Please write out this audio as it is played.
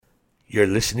You're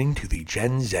listening to the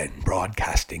Gen Zen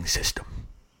Broadcasting System.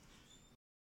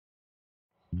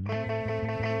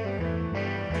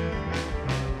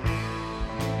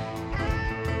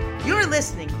 You're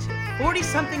listening to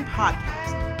 40-something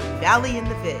podcast, Valley in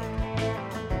the Vig.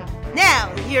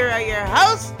 Now, here are your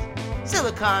hosts,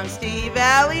 Silicon Steve,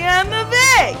 Valley, and the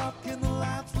Vig.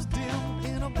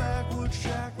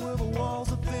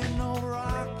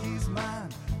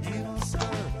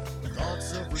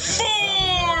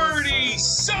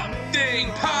 40-something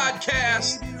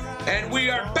podcast, and we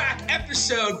are back,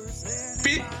 episode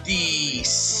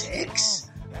 56.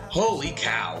 Holy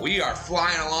cow, we are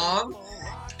flying along.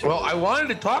 Well, I wanted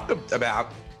to talk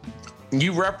about,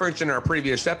 you referenced in our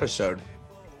previous episode,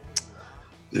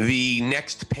 the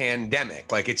next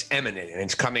pandemic, like it's imminent and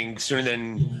it's coming sooner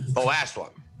than the last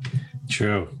one.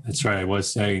 True. That's right. I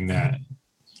was saying that.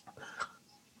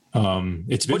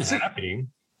 It's been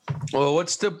happening. Well,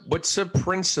 what's the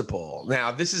principle? Now,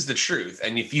 this is the truth.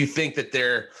 And if you think that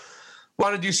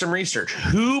want to do some research,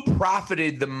 who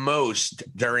profited the most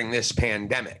during this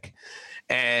pandemic?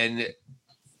 And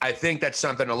I think that's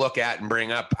something to look at and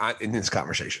bring up in this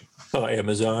conversation. Oh,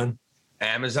 Amazon,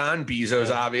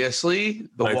 Bezos, obviously,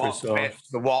 the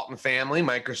Walton family,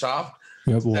 Microsoft.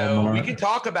 Yep, so we can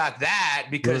talk about that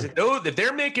because if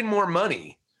they're making more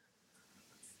money,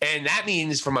 and that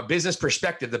means from a business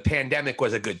perspective, the pandemic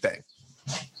was a good thing.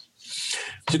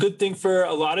 It's a good thing for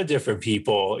a lot of different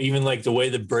people, even like the way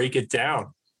to break it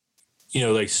down. You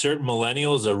know, like certain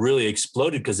millennials are really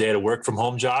exploded because they had a work from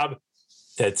home job.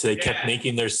 They kept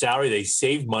making their salary. They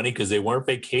saved money because they weren't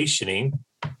vacationing.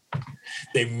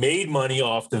 They made money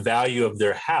off the value of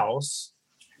their house,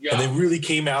 and they really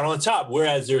came out on top.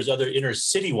 Whereas there's other inner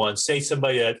city ones, say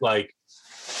somebody that like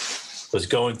was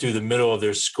going through the middle of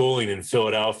their schooling in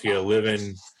Philadelphia,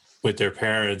 living with their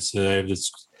parents, and they have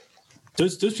this.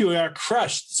 Those people got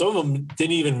crushed. Some of them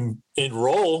didn't even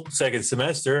enroll second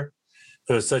semester.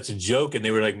 It was such a joke, and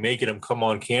they were like making them come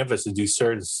on campus and do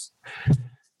certain.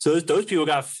 So those people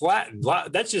got flattened.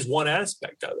 That's just one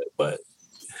aspect of it. But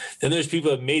then there's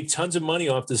people that made tons of money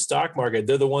off the stock market.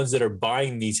 They're the ones that are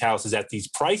buying these houses at these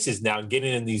prices now and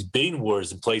getting in these bidding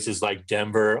wars in places like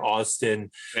Denver,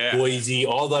 Austin, Boise,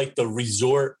 all like the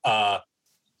resort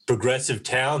progressive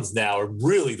towns now are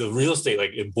really the real estate,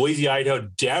 like in Boise, Idaho,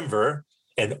 Denver,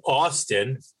 and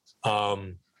Austin,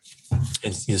 and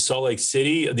Salt Lake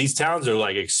City. These towns are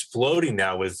like exploding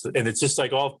now and it's just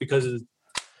like all because of.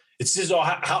 It's just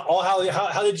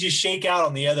how did you shake out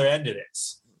on the other end of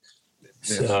this?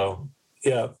 So,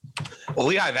 yeah. Well,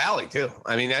 Lehigh Valley too.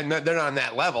 I mean, they're not on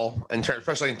that level,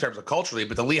 especially in terms of culturally,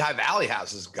 but the Lehigh Valley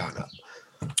house has gone up.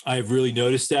 I've really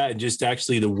noticed that, and just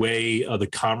actually the way the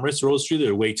Commerce rolls through,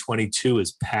 the way 22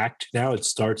 is packed now.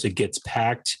 It gets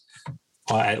packed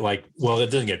at it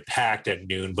doesn't get packed at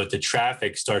noon, but the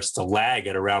traffic starts to lag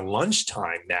at around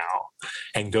lunchtime now,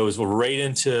 and goes right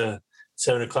into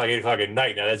 7 o'clock, 8 o'clock at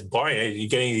night. Now that's barring you're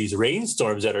getting these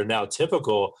rainstorms that are now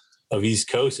typical of East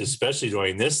Coast, especially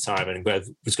during this time. And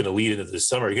it's going to lead into the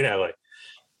summer. You're going to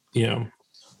have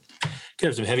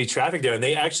have some heavy traffic there. And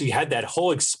they actually had that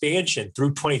whole expansion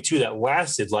through 22 that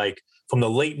lasted like from the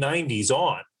late 90s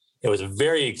on. It was a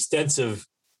very extensive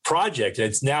project, and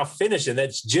it's now finished. And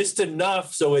that's just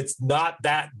enough. So it's not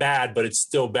that bad, but it's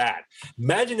still bad.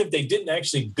 Imagine if they didn't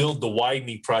actually build the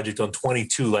widening project on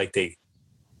 22 like they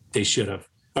should have,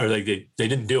 or like they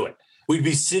didn't do it. We'd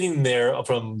be sitting there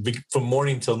from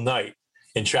morning till night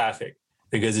in traffic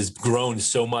because it's grown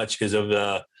so much because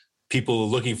of people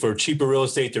looking for cheaper real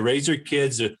estate to raise their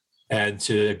kids and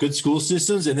to good school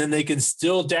systems. And then they can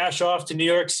still dash off to New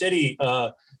York City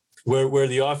where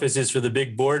the office is for the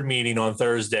big board meeting on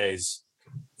Thursdays,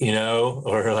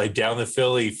 or like down to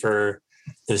Philly for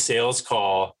the sales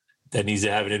call that needs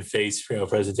to have an in-face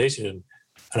presentation.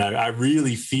 And I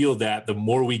really feel that the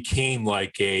more we came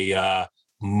like a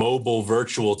mobile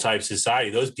virtual type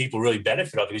society, those people really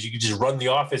benefit off because you can just run the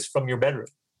office from your bedroom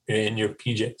in your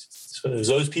PJs. So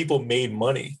those people made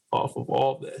money off of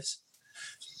all of this.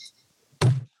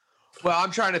 Well,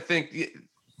 I'm trying to think.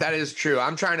 That is true.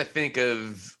 I'm trying to think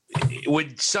of,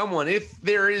 if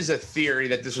there is a theory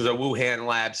that this was a Wuhan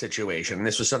lab situation, and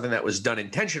this was something that was done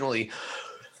intentionally,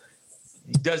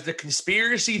 does the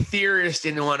conspiracy theorist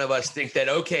in one of us think that,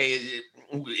 okay,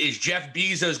 is Jeff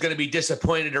Bezos going to be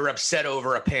disappointed or upset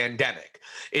over a pandemic?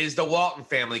 Is the Walton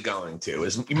family going to?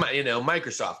 Is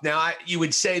Microsoft? Now, you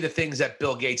would say the things that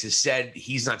Bill Gates has said,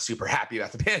 he's not super happy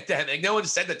about the pandemic. No one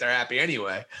said that they're happy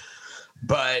anyway.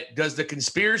 But does the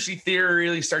conspiracy theory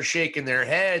really start shaking their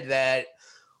head that,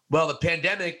 well, the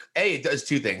pandemic, A, it does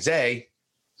two things. A,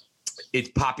 it's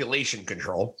population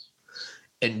control.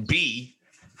 And B,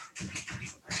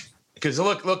 Because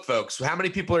look, folks, how many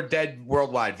people are dead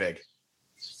worldwide, Vig,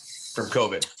 from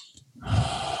COVID?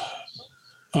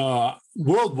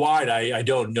 Worldwide, I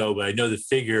don't know, but I know the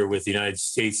figure with the United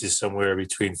States is somewhere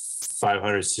between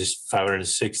 500 to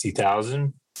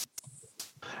 560,000.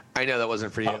 I know that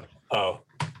wasn't for you. Oh. All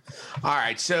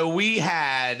right. So we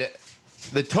had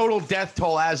the total death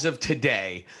toll as of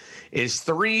today is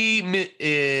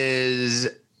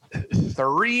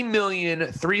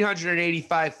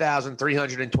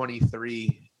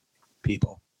 3,385,323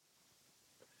 people.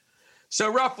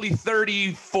 So roughly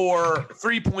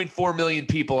 3.4 million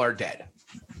people are dead.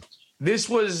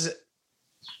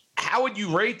 How would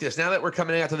you rate this now that we're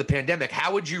coming out of the pandemic?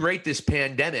 How would you rate this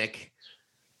pandemic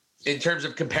in terms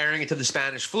of comparing it to the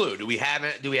Spanish flu? Do we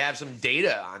have some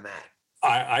data on that?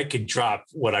 I could drop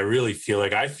what I really feel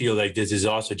like. I feel like this is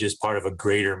also just part of a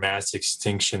greater mass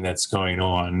extinction that's going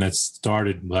on. That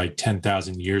started like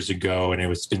 10,000 years ago, and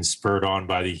it's been spurred on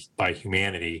by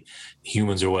humanity.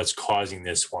 Humans are what's causing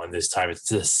this one this time. It's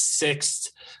the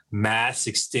sixth mass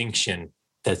extinction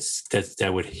that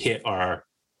would hit Earth,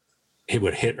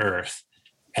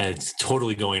 and it's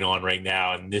totally going on right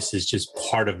now. And this is just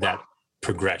part of that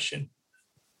progression.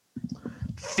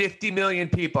 50 million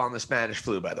people on the Spanish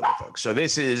flu, by the way, folks. So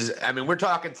this is, we're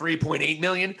talking 3.8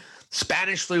 million.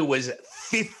 Spanish flu was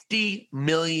 50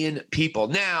 million people.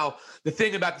 Now, the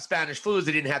thing about the Spanish flu is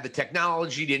they didn't have the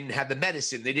technology, didn't have the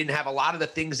medicine. They didn't have a lot of the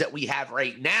things that we have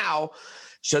right now.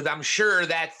 So I'm sure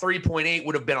that 3.8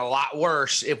 would have been a lot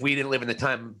worse if we didn't live in the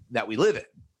time that we live in.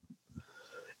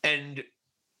 And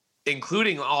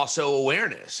including also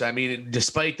awareness.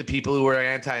 Despite the people who were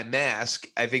anti-mask,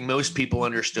 I think most people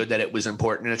understood that it was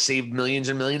important, and it saved millions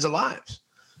and millions of lives.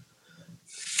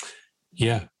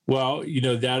 Yeah. Well,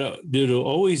 it'll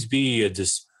always be a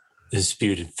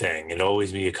disputed thing. It'll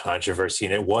always be a controversy.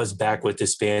 And it was back with the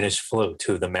Spanish flu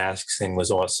too. The mask thing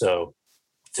was also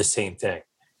the same thing.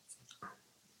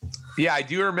 Yeah, I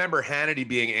do remember Hannity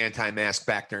being anti-mask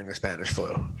back during the Spanish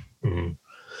flu. Mm-hmm.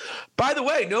 By the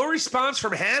way, no response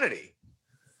from Hannity.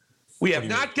 We have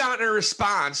not gotten a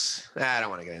response. I don't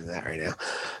want to get into that right now.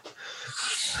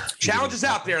 Challenge is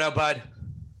out there, though, bud.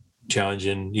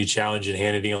 Challenging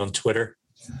Hannity on Twitter?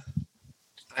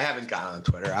 I haven't gotten on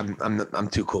Twitter. I'm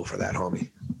too cool for that,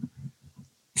 homie.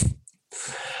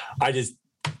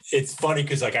 It's funny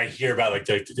because I hear about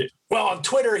on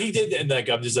Twitter he did, and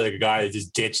I'm just like a guy that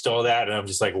just ditched all that, and I'm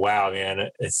just like, wow, man,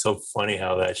 it's so funny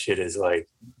how that shit is like.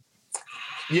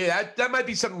 Yeah, that might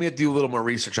be something we have to do a little more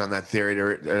research on, that theory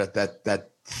or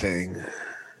that thing.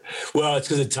 Well, it's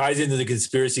because it ties into the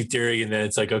conspiracy theory, and then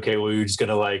it's like, okay, well, we're just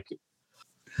gonna I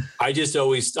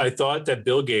thought that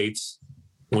Bill Gates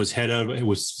was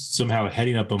somehow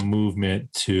heading up a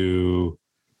movement to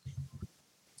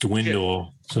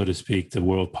dwindle, so to speak, the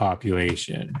world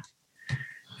population.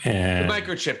 And the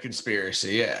microchip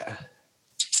conspiracy, yeah.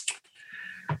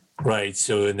 Right.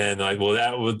 So, and then I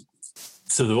don't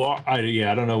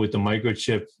know with the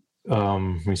microchip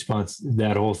response,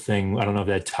 that whole thing, I don't know if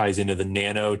that ties into the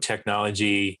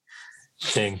nanotechnology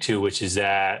thing too, which is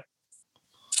that,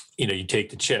 you can take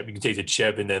the chip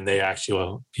and then they actually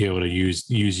will be able to use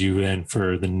you then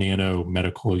for the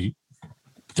medical.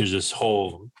 There's this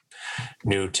whole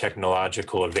new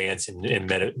technological advance in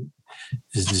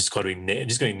It's just going to be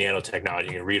nanotechnology.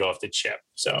 You can read off the chip.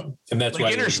 So, and that's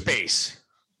like why inner space.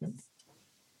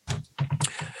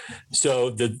 So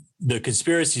the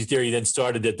conspiracy theory then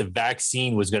started that the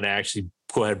vaccine was going to actually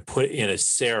go ahead and put in a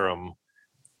serum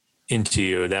into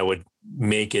you that would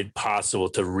make it possible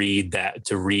to read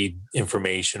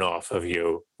information off of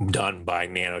you done by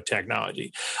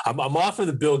nanotechnology. I'm off of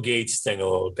the Bill Gates thing a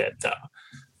little bit though.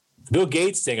 The Bill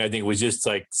Gates thing, I think, was just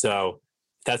so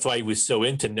that's why he was so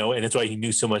into and that's why he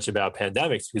knew so much about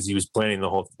pandemics, because he was planning the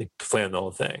whole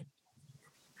thing.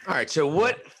 All right. So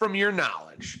what, from your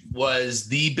knowledge, was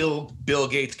the Bill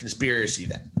Gates conspiracy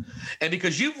then? And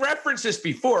because you've referenced this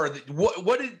before,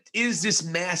 what is this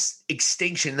mass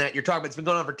extinction that you're talking about? It's been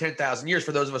going on for 10,000 years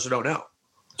for those of us who don't know.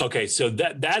 Okay. So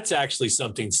that's actually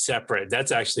something separate.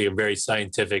 That's actually a very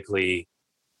scientifically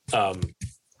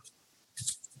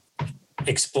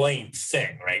explained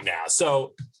thing right now.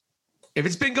 So if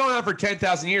it's been going on for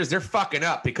 10,000 years, they're fucking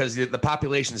up because the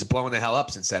population is blowing the hell up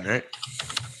since then, right?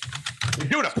 You're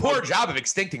doing a poor job of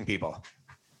extincting people.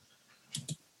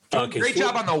 Okay, great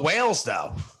job on the whales,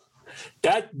 though.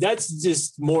 That's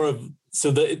just more of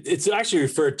it's actually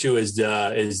referred to as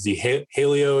the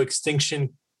haleo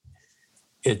extinction.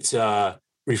 It's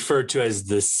referred to as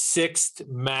the sixth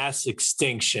mass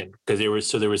extinction because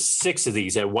there was six of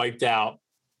these that wiped out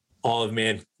all of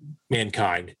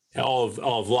mankind, all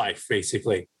of life,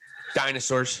 basically.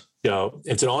 Dinosaurs.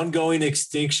 it's an ongoing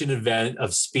extinction event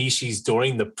of species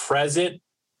during the present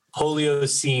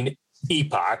Holocene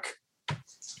epoch.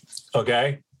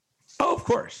 Okay. Oh, of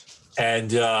course. And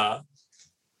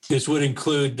this would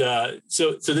include,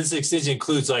 so this extinction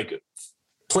includes like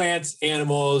plants,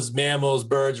 animals, mammals,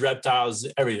 birds, reptiles,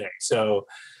 everything. So,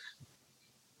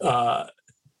 how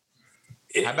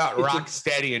about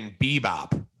Rocksteady and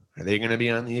Bebop? Are they going to be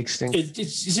on the extinction?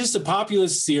 It's just a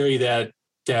populist theory that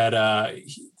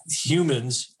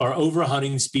humans are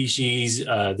overhunting species.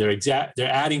 They're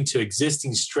adding to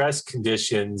existing stress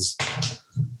conditions.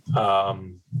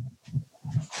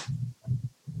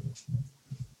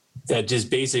 That just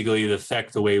basically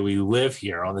affect the way we live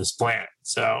here on this planet.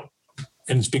 So,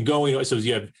 and it's been going. So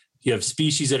you have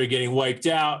species that are getting wiped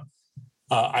out.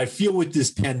 I feel with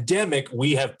this pandemic,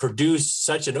 we have produced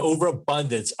such an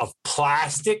overabundance of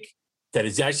plastic that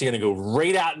is actually going to go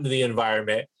right out into the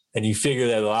environment. And you figure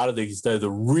that a lot of these,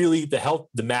 the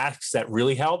masks that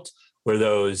really helped were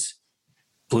those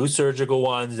blue surgical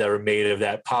ones that were made of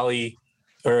that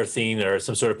polyurethane or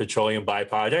some sort of petroleum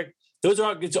byproduct.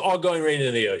 It's all going right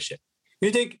into the ocean.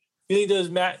 You think those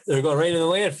they're going right into the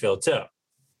landfill too.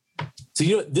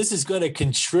 So this is going to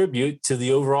contribute to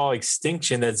the overall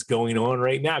extinction that's going on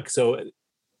right now. So,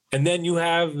 and then you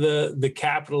have the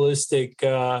capitalistic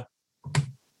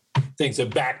things. So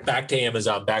back to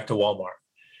Amazon, back to Walmart.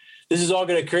 This is all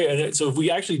going to create. So if we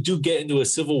actually do get into a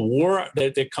civil war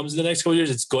that comes in the next couple of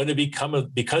years, it's going to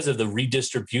become because of the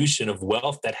redistribution of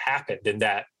wealth that happened, and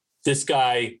that this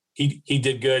guy he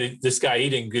did good. This guy he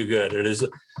didn't do good.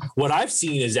 What I've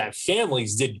seen is that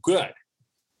families did good.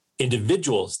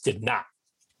 Individuals did not.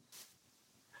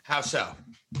 How so?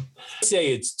 I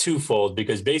say it's twofold,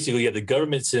 because basically you have the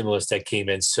government stimulus that came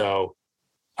in. So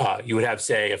you would have,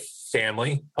 say, a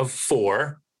family of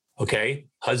 4, okay,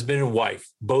 husband and wife,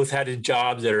 both had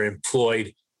jobs that are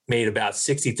employed, made about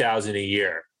 $60,000 a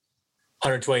year,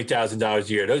 $120,000 a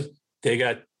year. They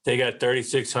got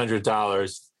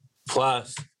 $3,600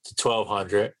 plus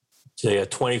 $1,200, so they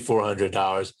got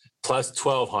 $2,400 plus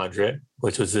 $1,200,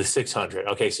 which was the $600.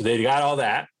 Okay, so they got all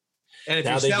that. And if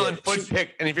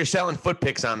you're selling foot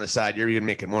picks on the side, you're even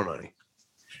making more money.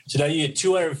 So now you get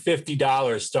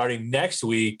 $250 starting next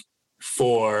week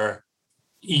for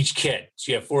each kid.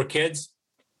 So you have 4 kids.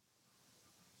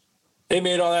 They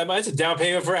made all that money. It's a down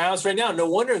payment for a house right now. No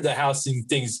wonder the housing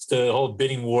things, the whole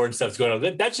bidding war and stuff's going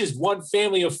on. That's just one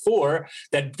family of 4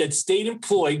 that stayed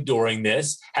employed during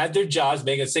this, had their jobs,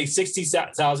 making, say,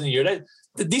 $60,000 a year.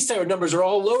 These type of numbers are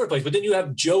all over the place. But then you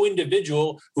have Joe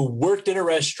Individual, who worked in a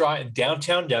restaurant in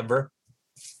downtown Denver.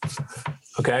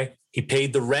 Okay, he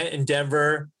paid the rent in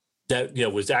Denver. That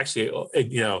was actually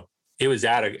it was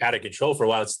out of control for a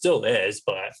while. It still is,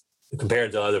 but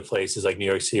compared to other places like New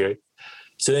York City.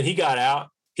 So then he got out.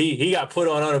 He got put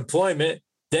on unemployment.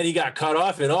 Then he got cut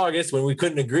off in August when we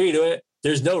couldn't agree to it.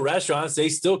 There's no restaurants. They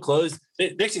still closed.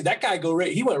 Next thing, that guy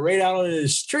he went right out onto the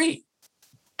street.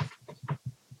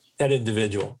 That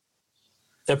individual.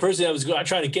 That person that was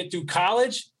trying to get through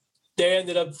college, they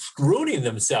ended up ruining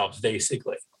themselves,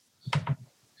 basically.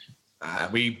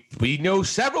 We know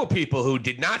several people who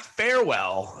did not fare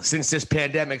well since this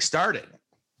pandemic started.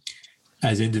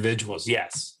 As individuals,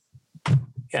 yes.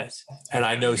 Yes. And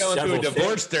I know going several through a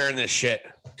divorce during this shit.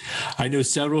 I know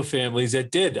several families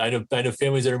that did. I know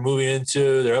families that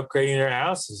are they're upgrading their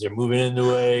houses. They're moving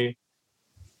into a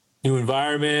new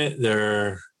environment.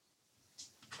 They're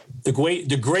the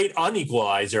great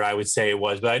unequalizer, I would say it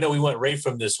was. But I know we went right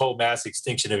from this whole mass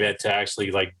extinction event to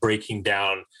actually like breaking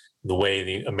down the way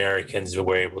the Americans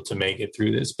were able to make it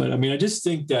through this. But I mean, I just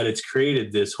think that it's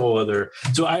created this whole other.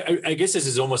 So I guess this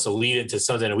is almost a lead into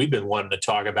something that we've been wanting to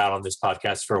talk about on this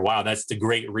podcast for a while. That's the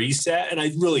Great Reset. And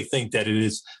I really think that it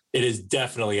is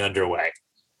definitely underway.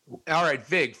 All right,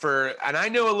 Vig, and I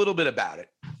know a little bit about it.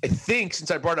 I think since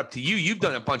I brought it up to you, you've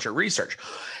done a bunch of research.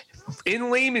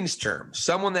 In layman's terms,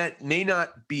 someone that may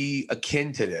not be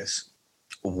akin to this,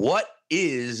 what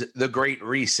is the Great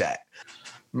Reset?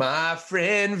 My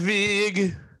friend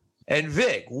Vig. And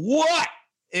Vig, what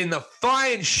in the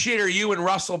flying shit are you and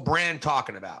Russell Brand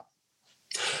talking about?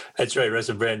 That's right.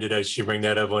 Russell Brand did actually bring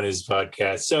that up on his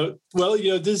podcast. So, well,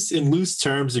 this in loose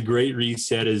terms, a Great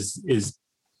Reset is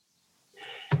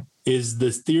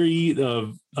this theory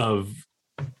of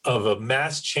a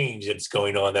mass change that's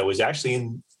going on that was actually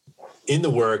in the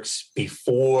works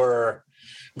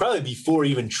probably before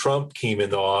even Trump came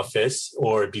into office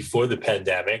or before the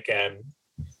pandemic, and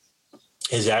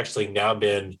has actually now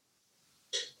been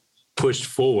pushed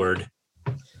forward,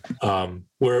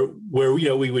 where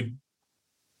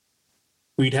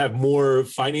we'd have more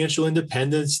financial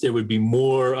independence. There would be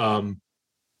more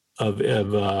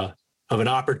an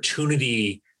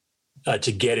opportunity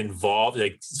to get involved.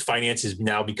 Like finance is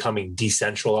now becoming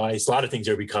decentralized. A lot of things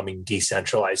are becoming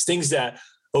decentralized. Things that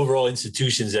overall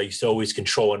institutions that used to always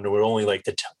control and were only like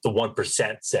the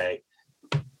 1%, say,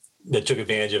 that took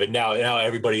advantage of it. Now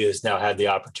everybody has now had the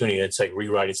opportunity. It's like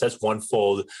rewriting. So that's one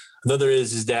fold. Another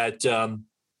is that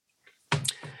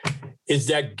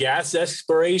gas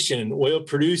exploration, oil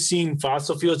producing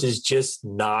fossil fuels is just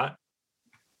not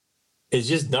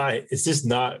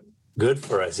good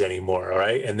for us anymore. All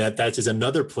right. And that's is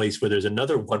another place where there's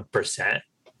another 1%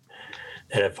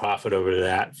 that have profited over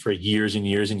that for years and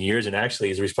years and years, and actually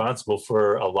is responsible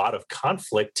for a lot of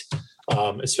conflict,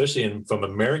 especially from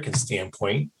American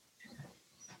standpoint.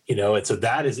 And so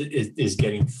that is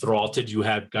getting throttled. You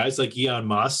have guys like Elon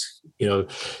Musk,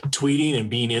 tweeting and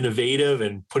being innovative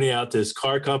and putting out this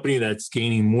car company that's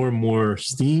gaining more and more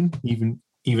steam,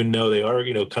 even though they are,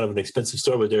 kind of an expensive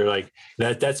store, but they're like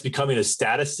that's becoming a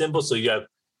status symbol. So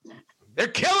they're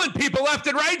killing people left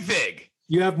and right, Vig.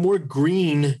 You have more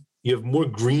green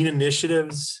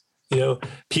initiatives,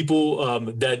 people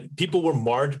who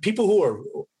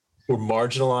were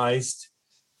marginalized,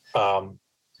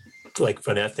 like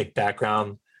from an ethnic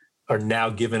background, are now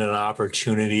given an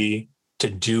opportunity to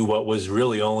do what was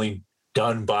really only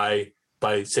done by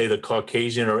say the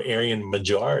Caucasian or Aryan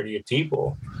majority of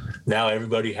people. Now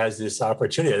everybody has this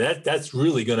opportunity. That's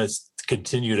really going to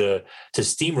continue to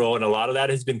steamroll, and a lot of that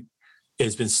has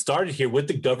been started here with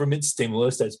the government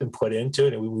stimulus that's been put into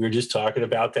it, and we were just talking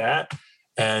about that,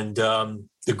 and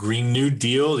the Green New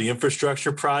Deal, the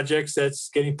infrastructure projects that's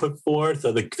getting put forth.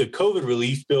 So the COVID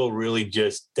relief bill really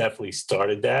just definitely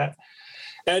started that.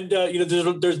 And,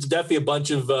 there's definitely a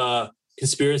bunch of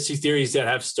conspiracy theories that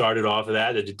have started off of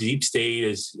that the deep state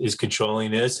is controlling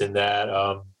this, and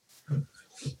that,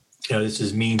 this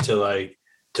is mean to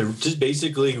just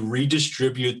basically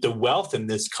redistribute the wealth in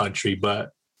this country. But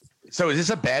so is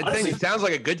this a bad thing? It sounds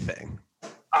like a good thing.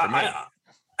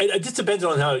 It just depends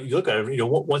on how you look at it.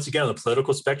 Once again, on the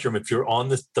political spectrum, if you're on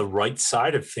the right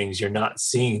side of things, you're not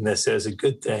seeing this as a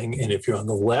good thing. And if you're on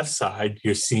the left side,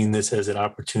 you're seeing this as an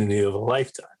opportunity of a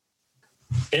lifetime.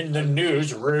 In the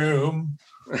newsroom.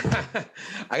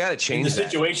 I got to change in the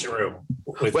Situation Room.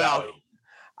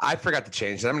 I forgot to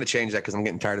change that. I'm going to change that because I'm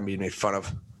getting tired of being made fun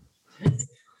of.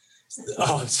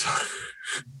 Oh, I'm sorry.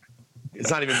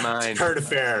 It's not even mine. Current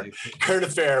affair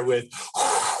with.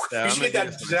 You should get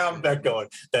that sound effect going.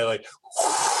 That like.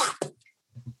 All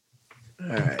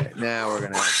right, now we're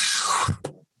gonna.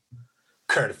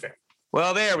 Current affair.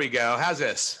 Well, there we go. How's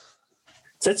this?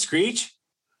 Is that Screech?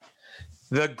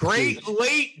 The great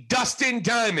late Dustin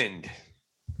Diamond.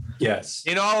 Yes.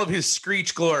 In all of his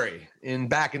Screech glory,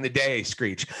 back in the day,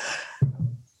 Screech.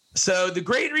 So the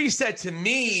Great Reset to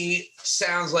me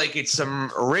sounds like it's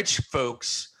some rich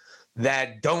folks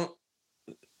that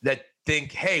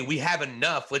think, hey, we have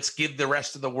enough. Let's give the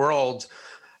rest of the world.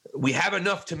 We have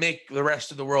enough to make the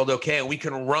rest of the world okay, and we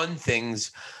can run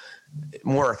things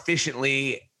more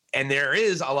efficiently. And there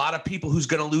is a lot of people who's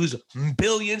going to lose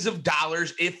billions of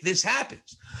dollars if this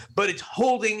happens. But it's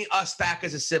holding us back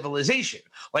as a civilization,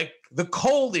 like the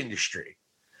coal industry.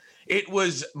 It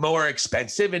was more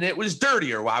expensive and it was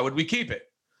dirtier. Why would we keep it?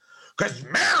 Because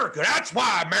America, that's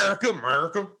why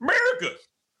America.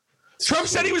 Trump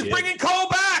said he was bringing coal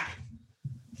back.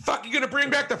 Fuck, you going to bring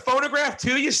back the phonograph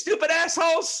too, you stupid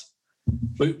assholes?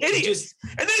 Idiots.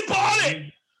 And they bought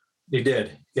it. They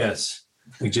did, yes.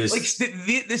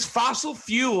 This fossil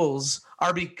fuels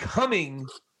are becoming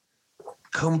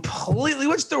completely,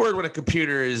 what's the word when a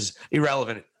computer is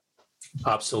irrelevant?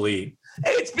 Obsolete.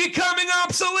 It's becoming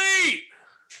obsolete.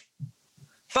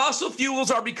 Fossil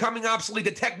fuels are becoming obsolete.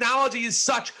 The technology is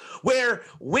such where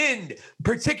wind,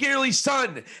 particularly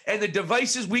sun, and the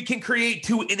devices we can create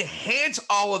to enhance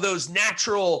all of those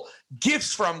natural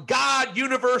gifts from God,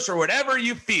 universe, or whatever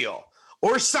you feel,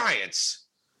 or science.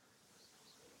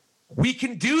 We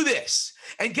can do this.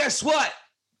 And guess what?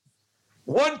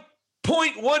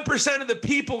 1.1% of the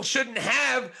people shouldn't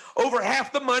have over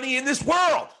half the money in this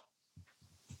world.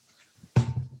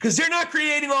 Because they're not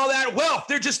creating all that wealth.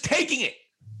 They're just taking it.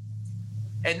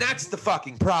 And that's the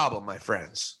fucking problem, my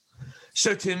friends.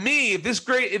 So to me, if this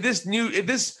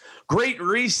great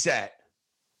reset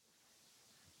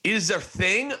is a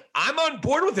thing, I'm on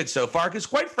board with it so far. Because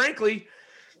quite frankly,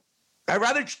 I'd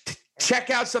rather check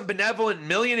out some benevolent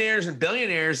millionaires and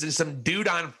billionaires than some dude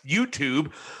on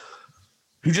YouTube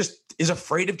who just is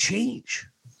afraid of change.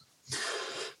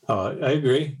 I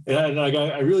agree, and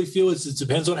I really feel it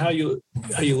depends on how you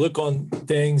look on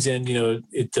things, and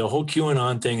the whole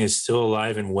QAnon thing is still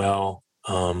alive and well.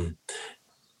 At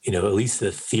least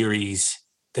the theories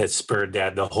spurred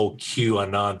that. The whole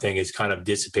QAnon thing is kind of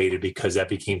dissipated because that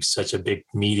became such a big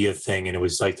media thing, and it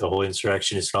was like the whole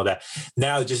insurrectionist and all that.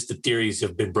 Now just the theories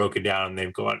have been broken down and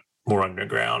they've gone more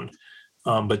underground,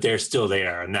 but they're still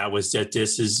there. And that was that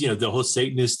this is, the whole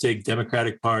Satanistic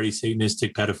Democratic Party,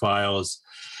 Satanistic pedophiles,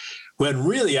 when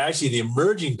really actually the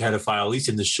emerging pedophile, at least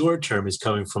in the short term, is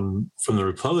coming from the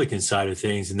Republican side of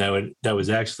things. And that was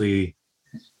actually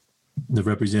the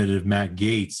Representative Matt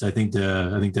Gaetz. I think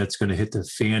that's going to hit the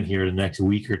fan here in the next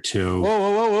week or two.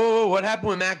 Whoa. What happened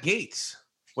with Matt Gaetz?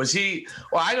 Was he,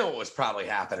 well, I know what was probably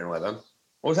happening with him.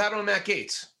 What was happening with Matt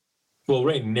Gaetz? Well,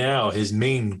 right now, his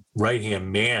main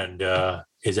right-hand man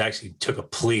is actually took a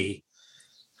plea,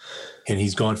 and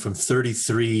he's gone from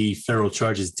 33 federal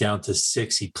charges down to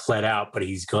 6. He pled out, but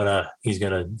he's gonna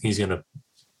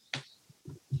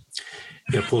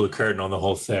pull the curtain on the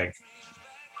whole thing.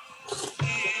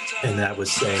 And that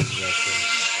was saying that.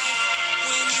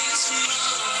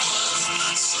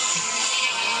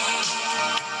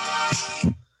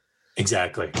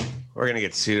 Exactly. We're going to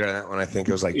get sued on that one. I think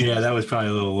it was like, yeah, that was probably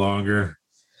a little longer.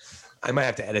 I might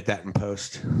have to edit that in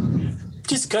post.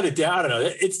 Just cut it down. I don't know.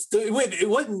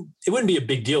 It wouldn't be a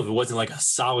big deal if it wasn't like a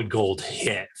solid gold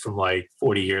hit from like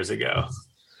 40 years ago.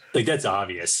 Like, that's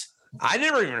obvious. I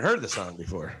never even heard the song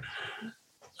before.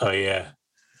 Oh yeah.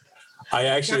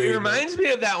 It reminds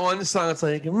me of that one song. It's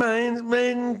like,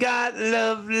 "Mine got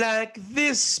love like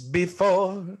this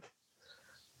before."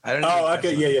 I don't know. Oh,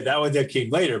 okay, yeah. That one that came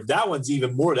later. That one's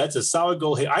even more. That's a solid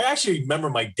gold hit. I actually remember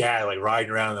my dad like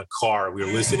riding around in the car. We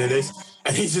were listening to this,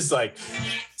 and he's just like,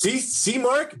 "See,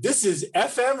 Mark, this is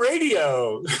FM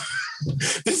radio.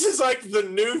 This is like the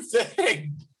new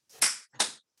thing."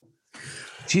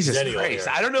 Jesus Christ!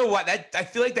 I don't know what that. I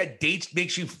feel like that date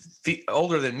makes you feel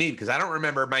older than me because I don't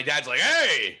remember my dad's like,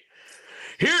 "Hey,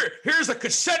 here's a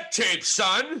cassette tape,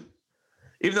 son."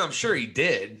 Even though I'm sure he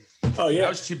did. Oh yeah, I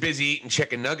was too busy eating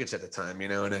chicken nuggets at the time. You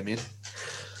know what I mean?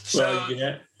 So,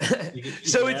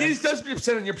 so it does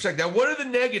depend on your perspective. Now, what are the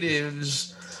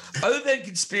negatives other than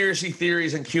conspiracy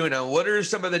theories and QAnon? What are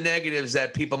some of the negatives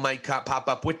that people might pop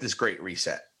up with this Great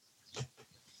Reset?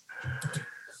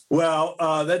 Well,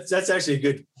 that's actually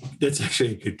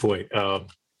a good point.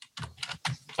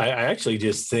 I actually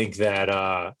just think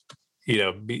that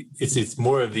it's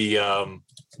more of the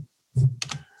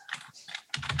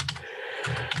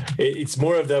it's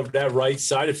more of that right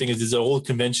side of things. It's an old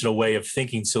conventional way of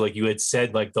thinking. So like you had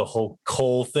said, like the whole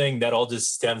coal thing, that all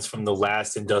just stems from the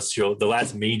last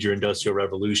major industrial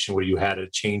revolution where you had a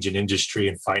change in industry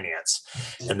and finance.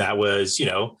 And that was,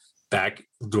 back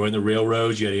during the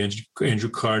railroads, you had Andrew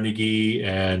Carnegie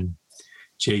and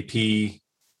J.P.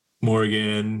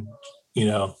 Morgan,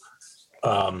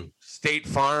 State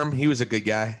Farm. He was a good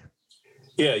guy.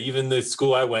 Yeah, even the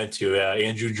school I went to,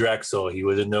 Andrew Drexel, he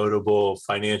was a notable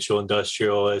financial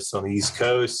industrialist on the East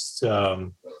Coast.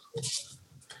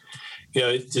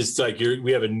 It's just like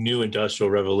we have a new industrial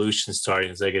revolution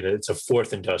starting. It's a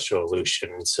fourth industrial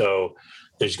revolution. And so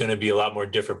there's going to be a lot more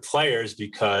different players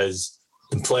because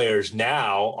the players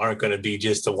now aren't going to be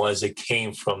just the ones that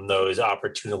came from those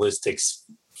opportunistic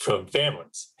from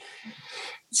families.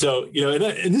 So,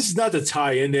 and this is not to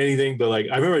tie into anything, but like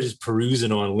I remember just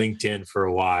perusing on LinkedIn for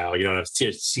a while,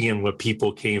 seeing what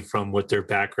people came from, what their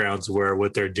backgrounds were,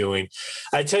 what they're doing.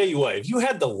 I tell you what, if you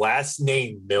had the last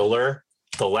name Miller,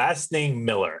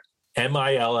 Miller,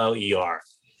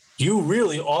 you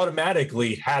really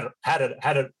automatically had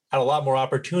a lot more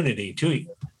opportunity to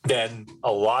you than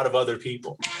a lot of other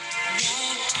people.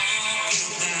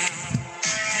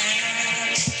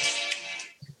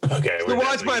 Okay. So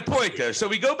that's my point, though. So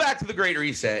we go back to the Great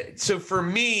Reset. So for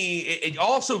me, it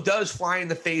also does fly in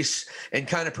the face and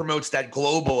kind of promotes that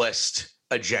globalist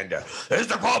agenda. This is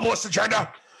the globalist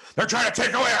agenda. They're trying to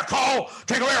take away our coal,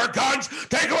 take away our guns,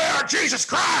 take away our Jesus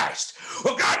Christ.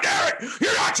 Well, God damn it,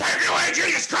 you're not taking away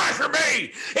Jesus Christ from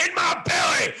me. In my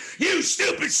belly, you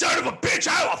stupid son of a bitch,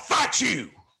 I will fight you.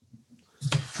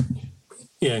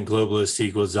 Yeah, and globalist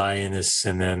equals Zionists,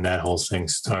 and then that whole thing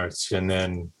starts, and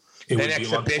then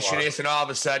exhibitionist, and all of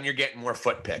a sudden you're getting more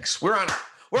foot picks. We're on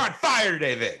fire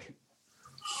today, Vic.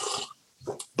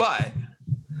 But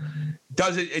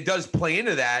it does play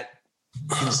into that.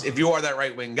 If you are that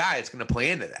right wing guy, it's going to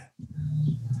play into that.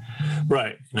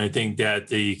 Right. And I think that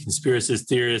the conspiracy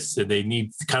theorists, they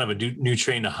need kind of a new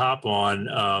train to hop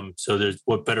on. So there's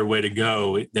what better way to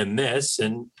go than this?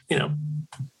 And,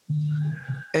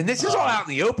 And this is all out in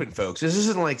the open, folks. This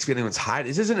isn't like anyone's hiding.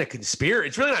 This isn't a conspiracy.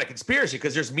 It's really not a conspiracy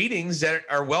because there's meetings that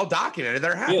are well documented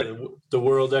that are happening. Yeah, the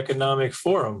World Economic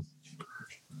Forum.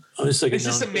 It's like this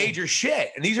is some major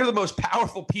shit. And these are the most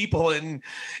powerful people and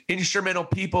instrumental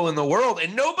people in the world.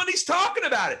 And nobody's talking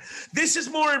about it. This is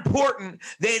more important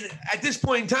than, at this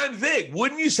point in time, Vig,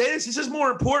 wouldn't you say this? This is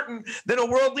more important than a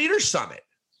World Leaders Summit.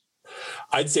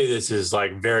 I'd say this is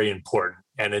like very important.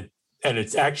 And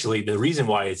it's actually the reason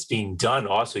why it's being done.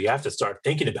 Also, you have to start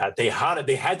thinking about it.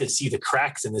 They had to see the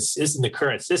cracks in the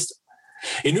current system.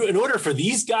 In order for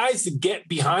these guys to get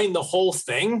behind the whole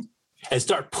thing and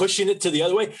start pushing it to the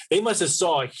other way, they must have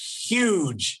saw a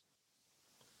huge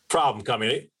problem coming.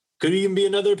 It could even be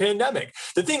another pandemic.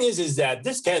 The thing is that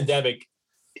this pandemic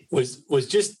was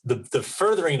just the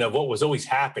furthering of what was always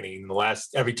happening in the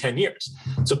last every 10 years.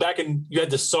 So you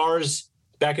had the SARS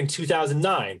back in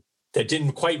 2009 that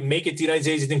didn't quite make it to the United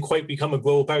States. It didn't quite become a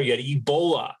global power. You had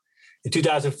Ebola in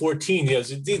 2014.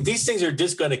 So these things are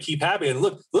just going to keep happening. And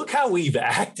look how we've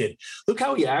acted. Look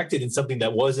how we acted in something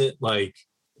that wasn't like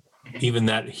even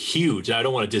that huge. I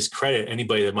don't want to discredit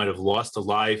anybody that might have lost a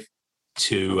life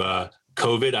to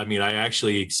COVID. I mean, I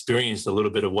actually experienced a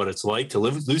little bit of what it's like to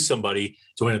lose somebody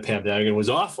during a pandemic, and it was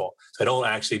awful. So I don't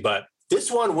actually, but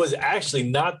this one was actually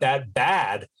not that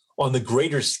bad on the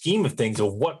greater scheme of things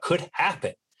of what could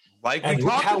happen. Like we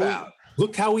talked about.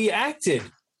 Look how we acted.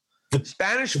 The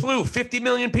Spanish flu, 50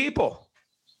 million people.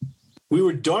 We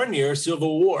were darn near a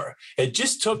civil war. It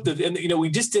just took we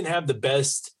just didn't have the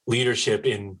best leadership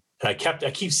in. And I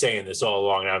keep saying this all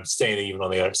along, and I'm saying it even on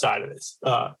the other side of this.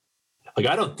 I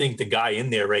don't think the guy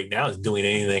in there right now is doing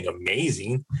anything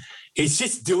amazing. It's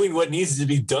just doing what needs to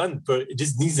be done, but it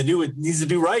just needs to do what needs to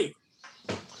be right.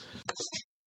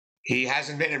 He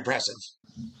hasn't been impressive.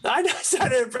 It's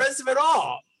not impressive at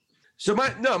all. So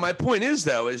my point is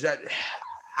that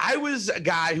I was a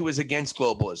guy who was against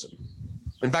globalism.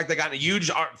 In fact, I got in a huge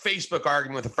Facebook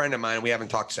argument with a friend of mine, and we haven't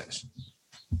talked since.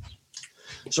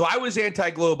 So I was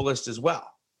anti-globalist as well.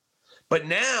 But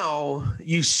now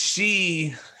you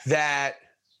see that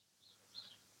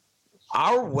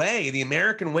our way, the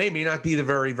American way, may not be the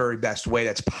very, very best way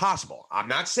that's possible. I'm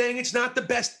not saying it's not the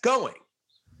best going.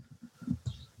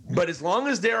 But as long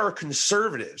as there are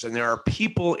conservatives and there are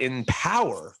people in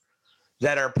power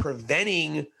that are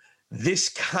preventing this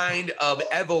kind of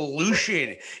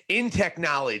evolution in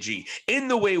technology, in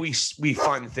the way we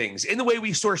fund things, in the way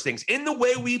we source things, in the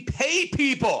way we pay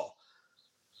people,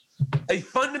 a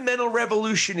fundamental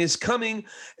revolution is coming.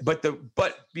 But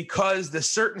because the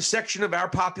certain section of our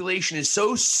population is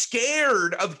so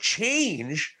scared of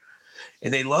change,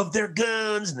 and they love their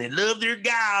guns and they love their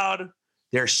God,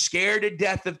 they're scared to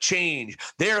death of change.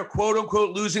 They're quote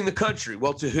unquote losing the country.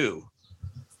 Well, to who?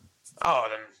 Oh,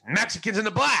 the Mexicans and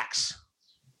the blacks.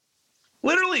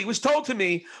 Literally, it was told to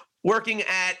me working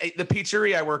at the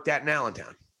pizzeria I worked at in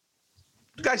Allentown.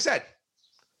 The guy said,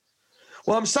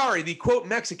 well, I'm sorry, the quote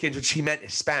Mexicans, which he meant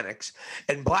Hispanics,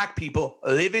 and black people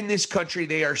live in this country.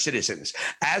 They are citizens,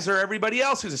 as are everybody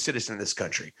else who's a citizen of this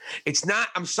country. It's not,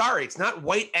 I'm sorry, it's not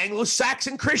white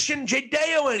Anglo-Saxon Christian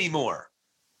Judeo anymore.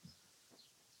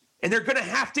 And they're going to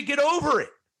have to get over it.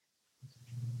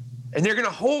 And they're going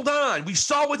to hold on. We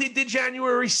saw what they did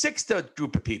January 6th to a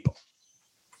group of people.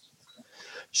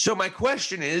 So my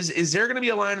question is there going to be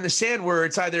a line in the sand where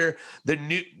it's either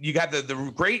you got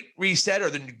the Great Reset or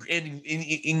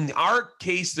in our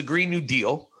case, the Green New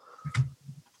Deal,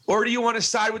 or do you want to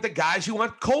side with the guys who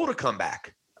want coal to come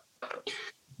back?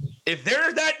 If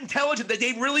they're that intelligent that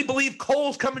they really believe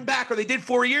coal's coming back, or they did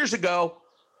 4 years ago,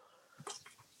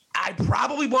 I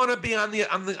probably want to be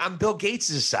on Bill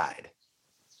Gates' side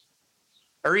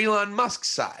or Elon Musk's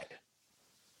side.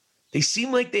 They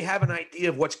seem like they have an idea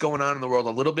of what's going on in the world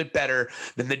a little bit better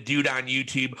than the dude on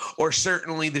YouTube, or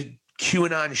certainly the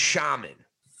QAnon shaman.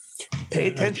 Pay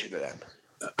attention to them.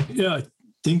 Yeah, I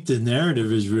think the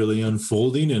narrative is really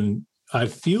unfolding, and I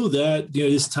feel that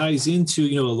this ties into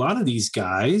a lot of these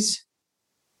guys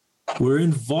were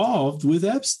involved with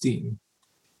Epstein.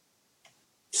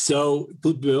 So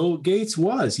Bill Gates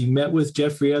he met with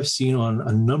Jeffrey Epstein on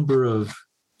a number of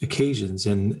occasions,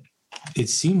 and it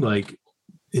seemed like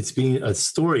a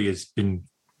story has been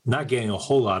not getting a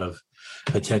whole lot of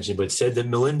attention, but said that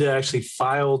Melinda actually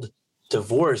filed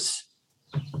divorce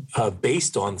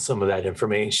based on some of that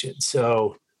information.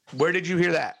 So where did you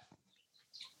hear that?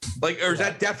 Or is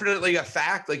that definitely a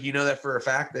fact? That for a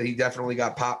fact that he definitely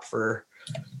got popped for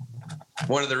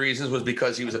one of the reasons was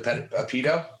because he was a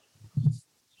pedo?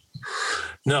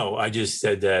 No, I just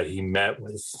said that he met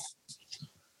with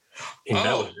her.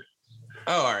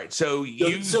 Oh, all right. So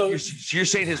you're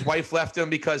saying his wife left him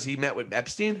because he met with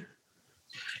Epstein?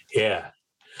 Yeah.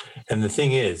 And the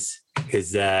thing is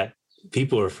that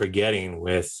people are forgetting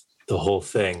with the whole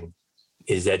thing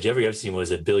is that Jeffrey Epstein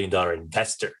was $1 billion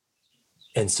investor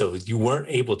And so you weren't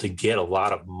able to get a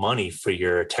lot of money for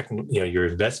your your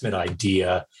investment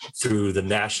idea through the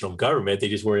national government. They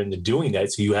just weren't into doing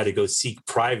that. So you had to go seek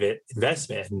private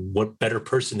investment. And what better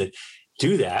person to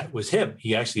do that was him.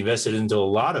 He actually invested into a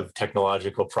lot of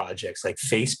technological projects like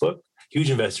Facebook, huge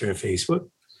investor in Facebook.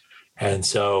 And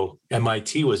so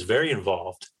MIT was very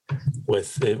involved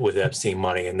with Epstein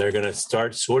money, and they're going to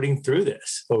start sorting through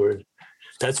this.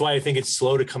 That's why I think it's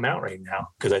slow to come out right now,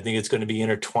 because I think it's going to be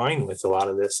intertwined with a lot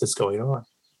of this that's going on.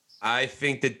 I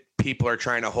think that people are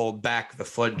trying to hold back the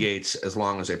floodgates as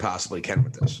long as they possibly can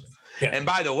with this. Yeah. And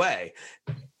by the way,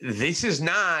 this is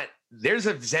not, there's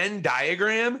a Venn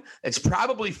diagram that's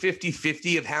probably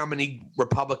 50-50 of how many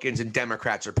Republicans and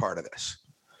Democrats are part of this.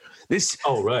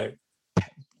 Oh, right.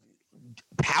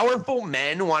 Powerful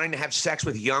men wanting to have sex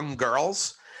with young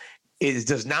girls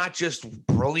does not just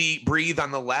breathe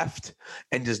on the left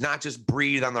and does not just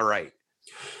breathe on the right.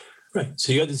 Right.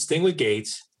 So you got this thing with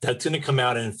Gates that's going to come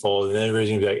out and unfold, and then everybody's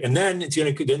going to be like, and then it's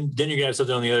going to then you're going to have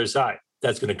something on the other side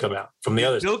that's going to come out from the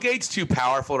other side. Bill Gates too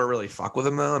powerful to really fuck with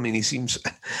him, though. I mean, he seems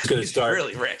going to start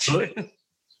really rich.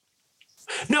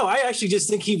 No, I actually just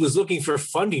think he was looking for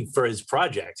funding for his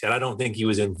project, and I don't think he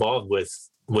was involved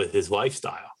with his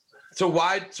lifestyle. So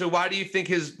why do you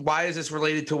think why is this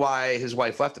related to why his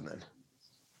wife left him then?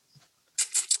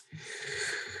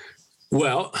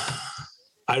 Well,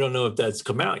 I don't know if that's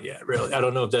come out yet, really. I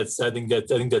don't know if I think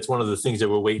that's one of the things that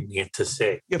we're waiting to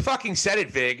say. You fucking said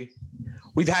it, Vig.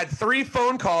 We've had 3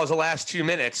 phone calls the last 2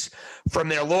 minutes from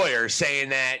their lawyers saying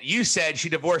that you said she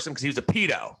divorced him because he was a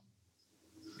pedo.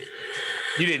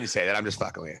 You didn't say that. I'm just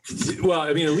fucking with you. Well,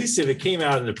 I mean, at least if it came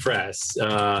out in the press,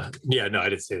 yeah, no, I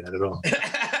didn't say that at all.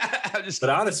 But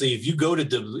honestly, if you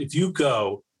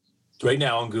go right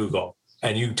now on Google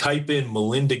and you type in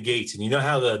Melinda Gates, and you know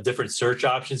how the different search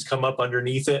options come up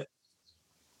underneath it,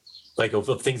 like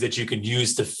of things that you can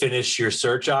use to finish your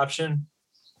search option.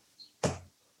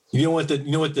 You know what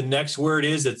the next word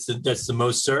is that's the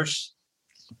most searched?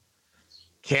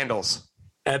 Candles.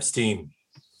 Epstein.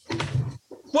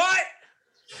 What?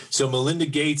 So Melinda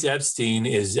Gates Epstein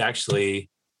is actually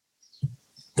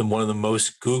one of the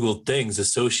most Googled things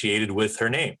associated with her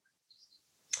name.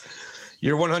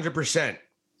 You're 100%.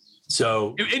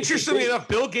 So interestingly enough,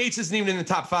 Bill Gates isn't even in the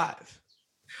top 5.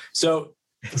 So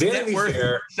Vanity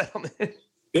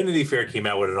Fair came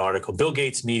out with an article. Bill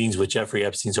Gates' meetings with Jeffrey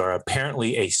Epstein are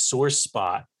apparently a sore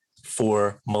spot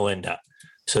for Melinda.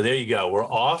 So there you go. We're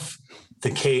off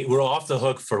the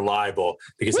hook for libel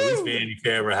because at least Vanity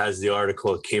Fair has the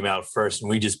article that came out first,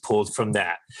 and we just pulled from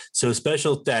that. So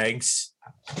special thanks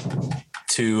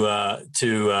to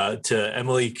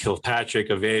Emily Kilpatrick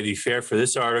of Vanity Fair for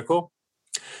this article.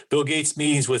 Bill Gates'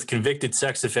 meetings with convicted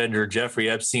sex offender Jeffrey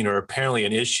Epstein are apparently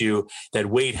an issue that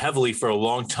weighed heavily for a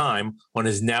long time on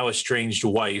his now estranged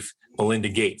wife, Melinda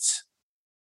Gates.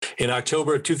 In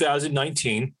October of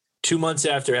 2019, 2 months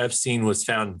after Epstein was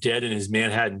found dead in his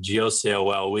Manhattan jail cell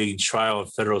while awaiting trial on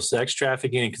federal sex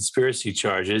trafficking and conspiracy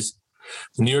charges,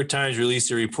 the New York Times released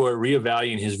a report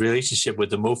reevaluating his relationship with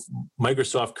the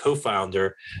Microsoft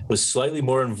co-founder was slightly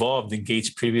more involved than Gates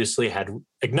previously had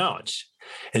acknowledged.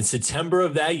 In September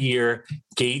of that year,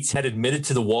 Gates had admitted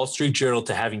to the Wall Street Journal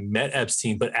to having met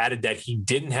Epstein, but added that he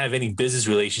didn't have any business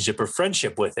relationship or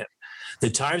friendship with him. The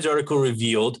Times article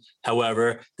revealed,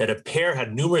 however, that a pair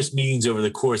had numerous meetings over the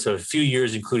course of a few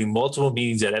years, including multiple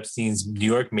meetings at Epstein's New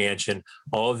York mansion,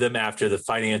 all of them after the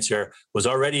financier was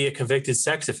already a convicted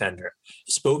sex offender.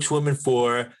 A spokeswoman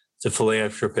for the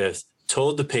philanthropist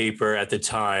told the paper at the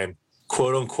time,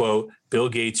 quote unquote, Bill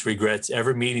Gates regrets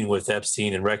ever meeting with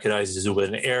Epstein and recognizes it was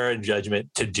an error in judgment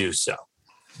to do so.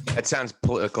 That sounds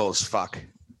political as fuck.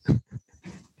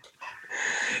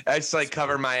 That's like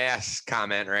cover my ass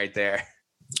comment right there.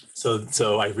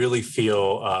 So I really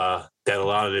feel that a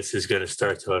lot of this is going to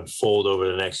start to unfold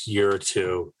over the next year or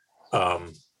two.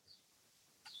 And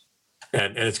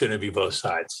it's going to be both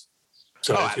sides.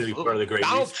 So it's going to be part of the great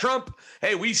Donald Trump.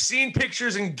 Hey, we've seen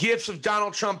pictures and gifs of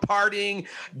Donald Trump partying,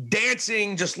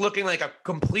 dancing, just looking like a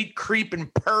complete creep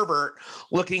and pervert,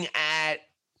 looking at,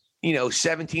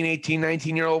 17, 18,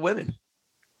 19-year-old women.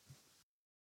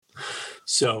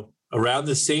 So around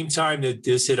the same time that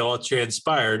this had all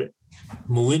transpired,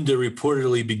 Melinda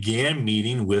reportedly began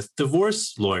meeting with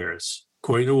divorce lawyers.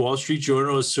 According to Wall Street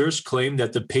Journal, a source claimed to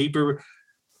the paper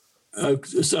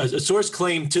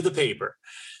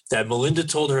that Melinda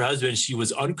told her husband she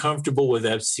was uncomfortable with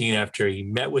Epstein after he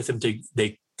met with him.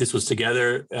 This was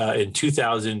together in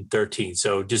 2013.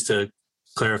 So just to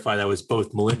clarify, that was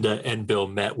both Melinda and Bill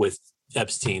met with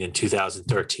Epstein in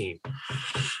 2013.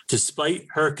 Despite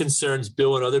her concerns,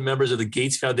 Bill and other members of the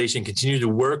Gates Foundation continue to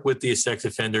work with the sex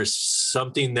offenders,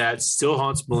 something that still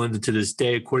haunts Melinda to this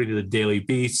day, according to the Daily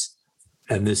Beast.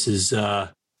 And this is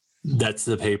that's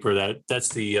the paper that's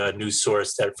the news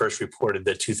source that first reported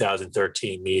the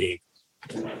 2013 meeting.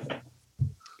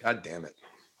 God damn it!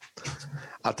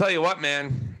 I'll tell you what,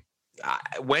 man.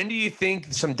 When do you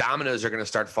think some dominoes are going to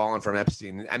start falling from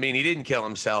Epstein? I mean, he didn't kill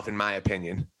himself, in my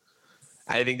opinion.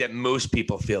 I think that most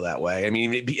people feel that way. I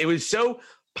mean, it was so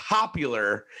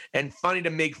popular and funny to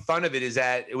make fun of it, is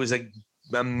that it was a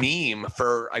meme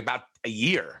for about a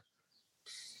year.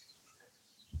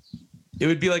 It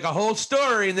would be like a whole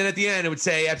story, and then at the end it would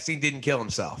say Epstein didn't kill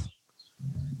himself.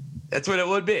 That's what it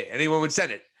would be. Anyone would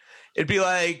send it. It'd be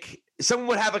like someone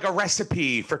would have like a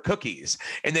recipe for cookies,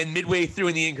 and then midway through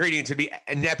in the ingredients would be,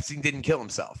 and Epstein didn't kill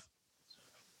himself.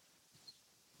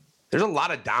 There's a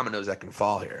lot of dominoes that can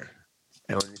fall here.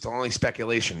 And it's only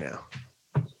speculation now.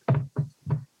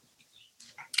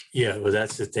 Yeah, well,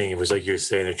 that's the thing. It was like you're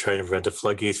saying, they're trying to prevent the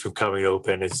floodgates from coming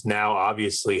open. It's now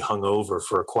obviously hung over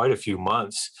for quite a few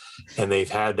months, and they've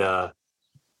had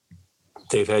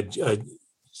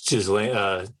Ghislaine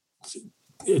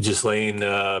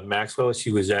Maxwell.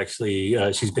 She was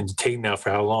actually she's been detained now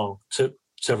for how long?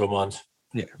 Several months.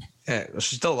 Yeah,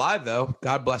 she's still alive though.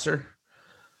 God bless her.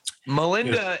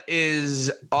 Melinda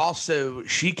is also,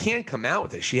 she can't come out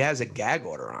with it. She has a gag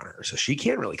order on her, so she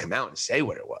can't really come out and say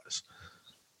what it was.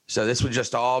 So this would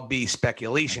just all be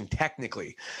speculation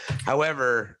technically.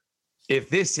 However, if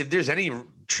there's any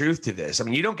truth to this, I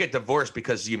mean, you don't get divorced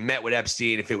because you met with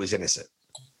Epstein if it was innocent.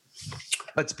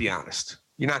 Let's be honest.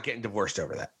 You're not getting divorced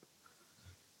over that.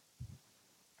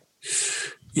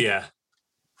 Yeah.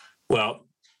 Well,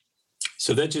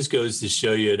 so that just goes to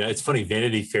show you, and it's funny,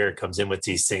 Vanity Fair comes in with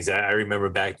these things. I remember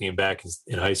being back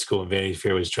in high school, and Vanity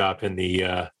Fair was dropping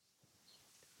at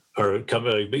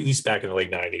least back in the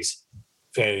late 90s,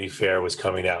 Vanity Fair was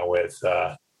coming out with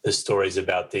the stories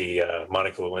about the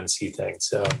Monica Lewinsky thing.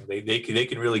 So they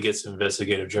can really get some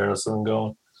investigative journalism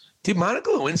going. Dude, Monica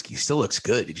Lewinsky still looks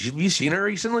good. Have you seen her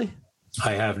recently?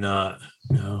 I have not.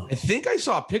 No. I think I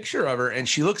saw a picture of her, and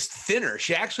she looks thinner.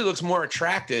 She actually looks more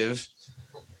attractive.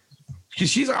 Because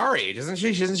she's our age, isn't she?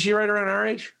 Isn't she right around our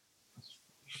age?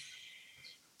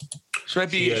 She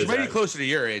might be closer to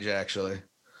your age, actually.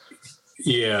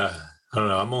 Yeah. I don't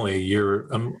know. I'm only a year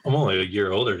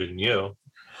older than you.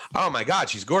 Oh my God,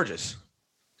 she's gorgeous.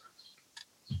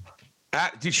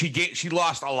 Dude, she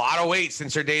lost a lot of weight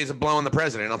since her days of blowing the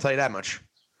president. I'll tell you that much.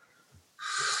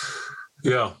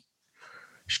 Yeah.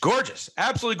 She's gorgeous.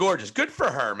 Absolutely gorgeous. Good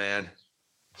for her, man.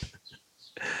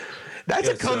 That's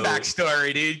a comeback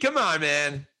story, dude. Come on,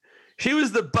 man. She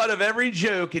was the butt of every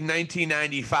joke in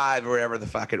 1995 or whatever the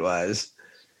fuck it was.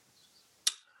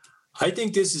 I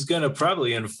think this is going to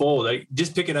probably unfold.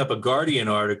 Just picking up a Guardian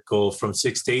article from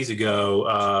 6 days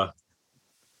ago,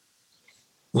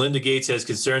 Linda Gates has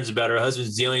concerns about her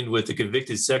husband's dealing with the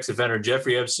convicted sex offender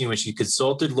Jeffrey Epstein when she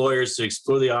consulted lawyers to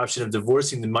explore the option of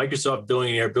divorcing the Microsoft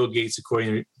billionaire Bill Gates,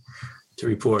 according to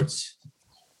reports.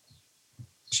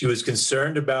 She was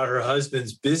concerned about her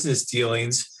husband's business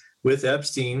dealings with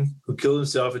Epstein, who killed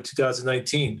himself in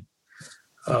 2019.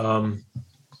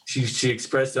 She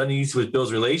expressed unease with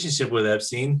Bill's relationship with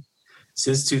Epstein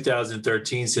since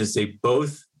 2013, since they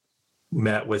both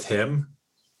met with him.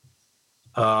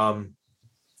 Her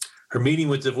meeting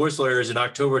with divorce lawyers in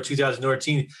October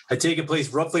 2014 had taken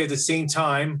place roughly at the same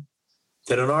time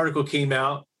that an article came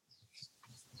out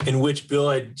in which Bill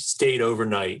had stayed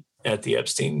overnight at the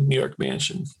Epstein New York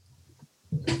mansion.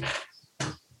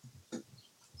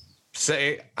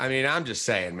 I'm just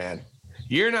saying, man,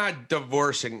 you're not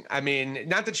divorcing. I mean,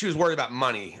 not that she was worried about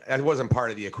money. That wasn't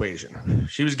part of the equation.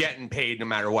 She was getting paid no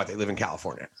matter what. They live in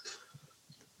California.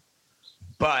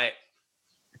 But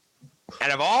out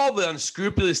of all the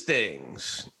unscrupulous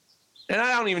things, and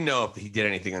I don't even know if he did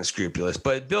anything unscrupulous,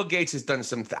 but Bill Gates has done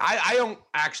some. I don't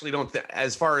think,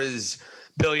 as far as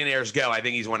billionaires go, I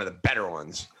think he's one of the better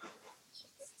ones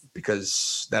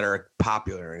because that are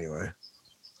popular anyway.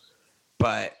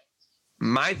 But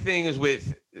my thing is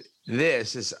with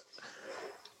this is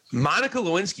Monica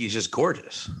Lewinsky is just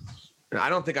gorgeous. And I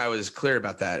don't think I was clear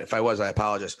about that. If I was, I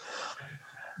apologize.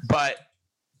 But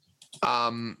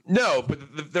no,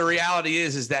 but the reality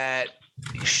is that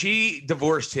she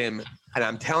divorced him. And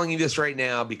I'm telling you this right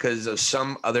now because of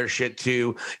some other shit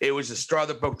too. It was the straw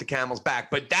that broke the camel's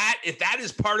back. But if that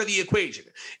is part of the equation,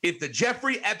 if the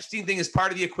Jeffrey Epstein thing is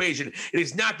part of the equation, it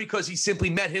is not because he simply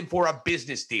met him for a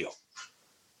business deal.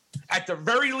 at the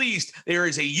very least, there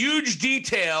is a huge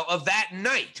detail of that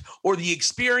night or the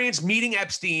experience meeting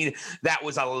Epstein that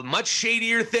was a much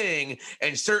shadier thing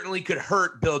and certainly could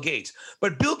hurt Bill Gates.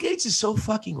 But Bill Gates is so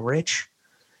fucking rich.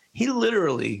 He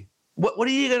literally, what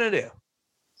are you going to do?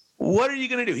 What are you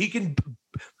going to do? He can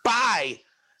buy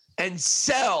and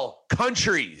sell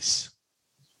countries.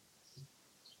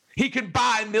 He can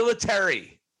buy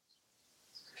military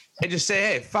and just say,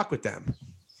 hey, fuck with them.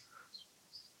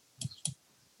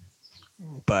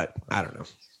 But I don't know.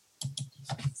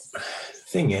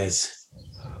 Thing is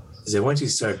that once you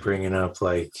start bringing up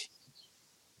like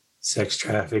sex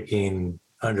trafficking,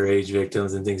 underage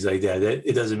victims and things like that,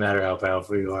 it doesn't matter how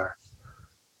powerful you are.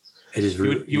 It is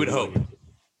you would hope.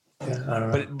 Yeah, I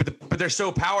don't know. But they're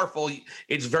so powerful,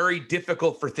 it's very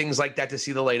difficult for things like that to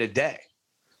see the light of day.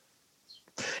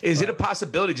 Is it a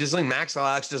possibility Ghislaine Maxwell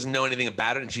Alex doesn't know anything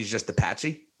about it and she's just a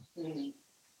patsy?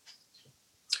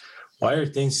 Why are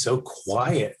things so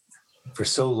quiet for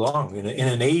so long in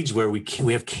an age where we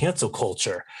have cancel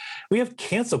culture? We have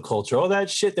cancel culture, all that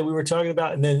shit that we were talking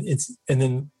about, and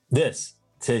then this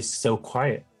is so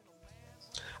quiet.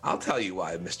 I'll tell you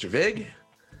why, Mr. Vig.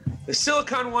 The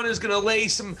Silicon One is going to lay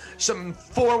some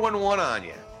 411 on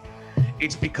you.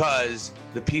 It's because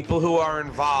the people who are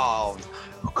involved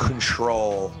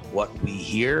control what we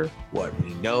hear, what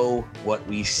we know, what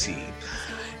we see.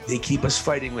 They keep us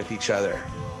fighting with each other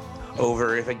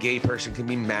over if a gay person can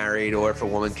be married, or if a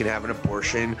woman can have an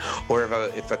abortion, or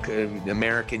if an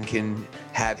American can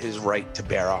have his right to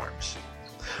bear arms.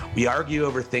 We argue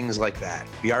over things like that.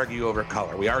 We argue over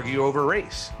color. We argue over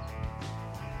race.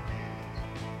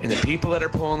 And the people that are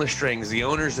pulling the strings, the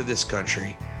owners of this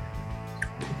country,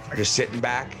 are just sitting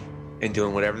back and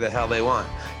doing whatever the hell they want.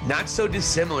 Not so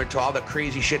dissimilar to all the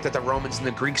crazy shit that the Romans and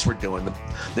the Greeks were doing,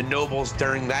 the nobles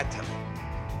during that time,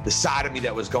 the sodomy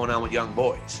that was going on with young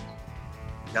boys.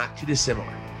 Not too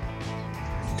dissimilar.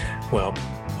 Well,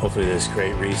 hopefully this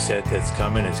great reset that's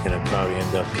coming is going to probably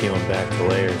end up peeling back the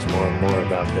layers more and more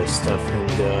about this stuff.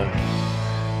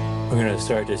 And we're going to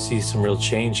start to see some real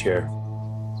change here.